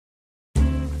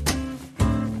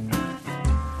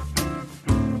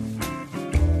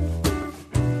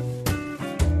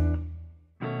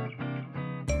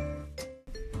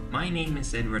My name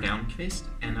is Edward Almqvist,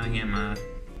 and I am a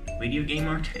video game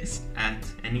artist at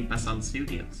nypa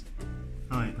Studios.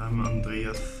 Hi, I'm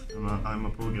Andreas, and I'm a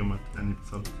programmer at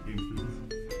nypa Game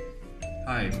Studios.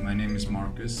 Hi, my name is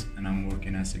Marcus, and I'm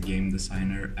working as a game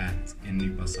designer at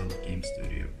nypa Game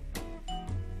Studio.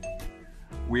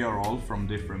 We are all from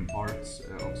different parts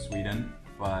of Sweden,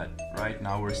 but right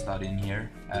now we're studying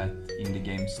here at Indie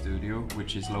Game Studio,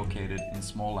 which is located in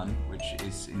Småland, which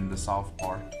is in the south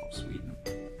part of Sweden.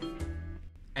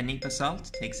 And nypa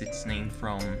salt takes its name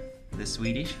from the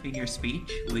Swedish figure speech,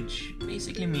 which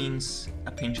basically means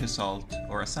a pinch of salt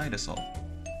or a side of salt.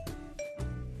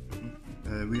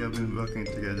 We have been working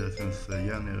together since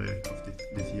January of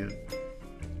this year.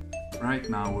 Right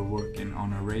now we're working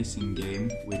on a racing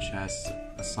game which has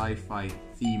a sci-fi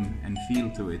theme and feel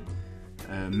to it,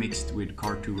 mixed with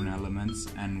cartoon elements,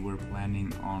 and we're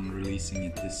planning on releasing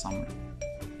it this summer.